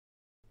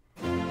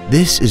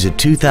This is a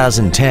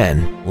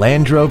 2010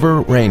 Land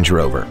Rover Range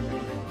Rover.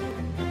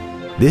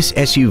 This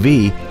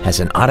SUV has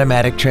an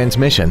automatic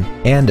transmission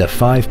and a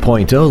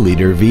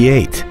 5.0-liter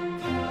V8.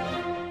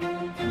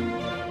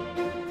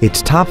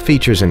 Its top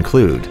features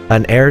include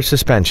an air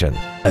suspension,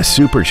 a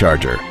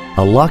supercharger,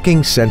 a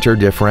locking center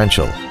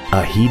differential,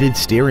 a heated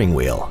steering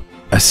wheel,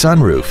 a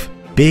sunroof,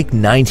 big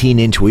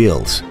 19-inch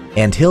wheels,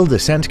 and hill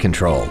descent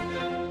control.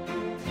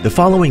 The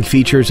following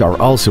features are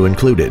also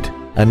included: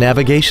 a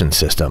navigation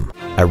system,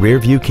 a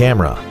rear-view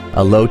camera,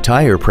 a low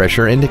tire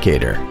pressure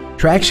indicator,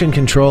 traction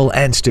control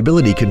and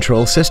stability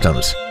control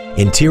systems,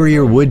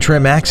 interior wood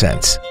trim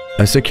accents,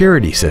 a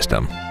security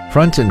system,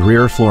 front and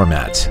rear floor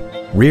mats,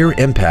 rear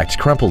impact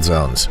crumple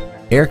zones,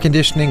 air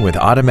conditioning with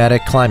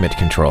automatic climate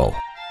control,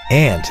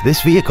 and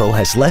this vehicle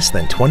has less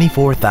than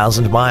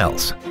 24,000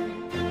 miles.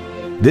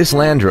 This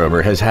Land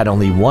Rover has had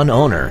only one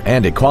owner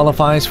and it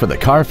qualifies for the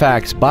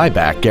Carfax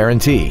buyback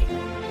guarantee.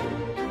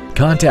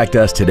 Contact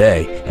us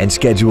today and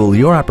schedule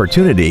your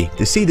opportunity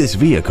to see this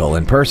vehicle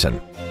in person.